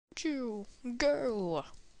you, go.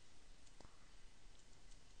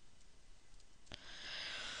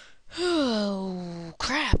 Oh,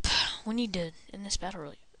 crap. We need to end this battle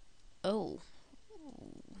really. Oh.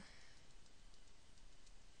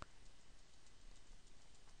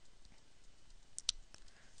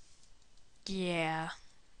 Yeah.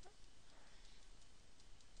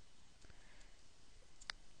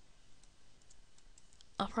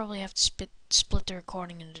 I'll probably have to split the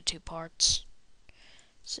recording into 2 parts.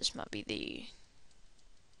 So this might be the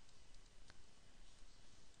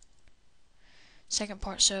second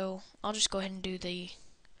part, so I'll just go ahead and do the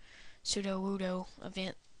pseudo-wudo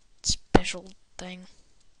event special thing.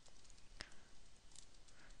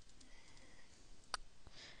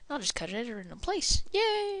 I'll just cut it in place.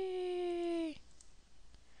 Yay!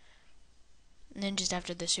 And then just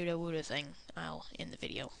after the pseudo-wudo thing, I'll end the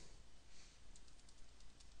video.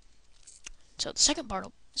 So the second part,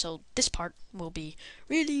 so this part will be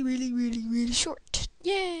really short.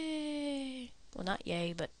 Yay! Well, not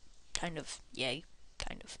yay, but kind of yay,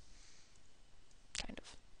 kind of.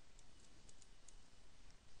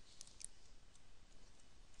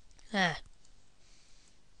 Ah.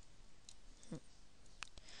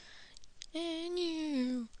 And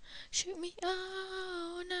you shoot me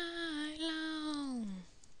all night long.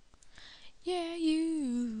 Yeah,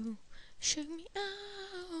 you shoot me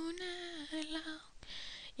all night long.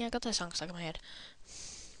 Yeah, I got that song stuck in my head.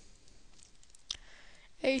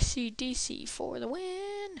 ACDC for the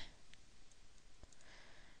win.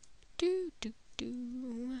 Do.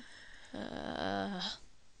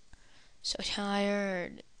 So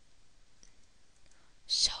tired.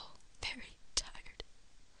 So very tired.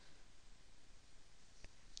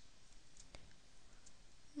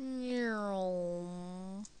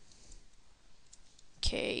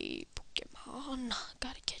 Okay, Pokemon.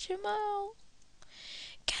 Gotta catch them all.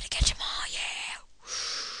 Gotta catch them all, yeah.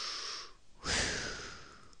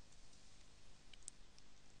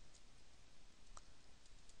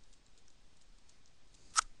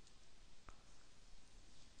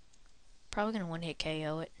 Probably gonna one-hit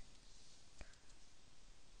KO it.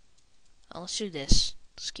 Oh, let's do this.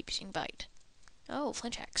 Let's keep using bite. Oh,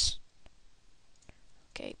 flinch axe.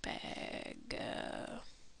 Okay, bag.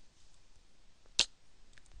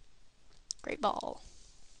 Great ball.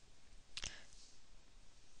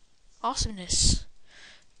 Awesomeness.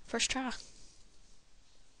 First try.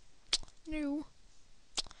 No.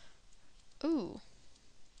 Ooh.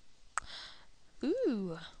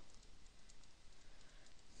 Ooh.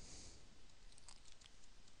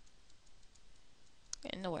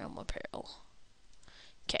 And the way on my apparel.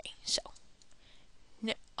 Okay, so.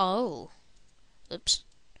 No. Oh. Oops.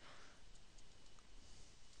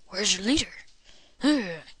 Where's your leader?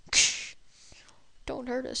 Don't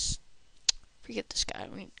hurt us. Forget this guy.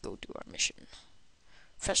 We need to go do our mission.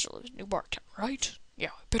 Festival is New Barktown, right? Yeah,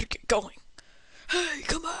 I better get going. Hey,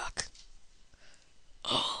 come back!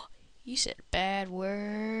 Oh, you said a bad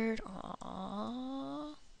word.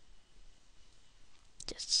 Aww.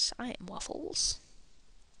 Just saying, Waffles.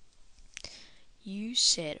 You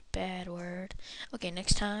said a bad word. Okay,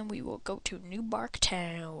 next time we will go to New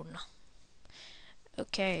Barktown.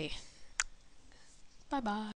 Okay. Bye-bye.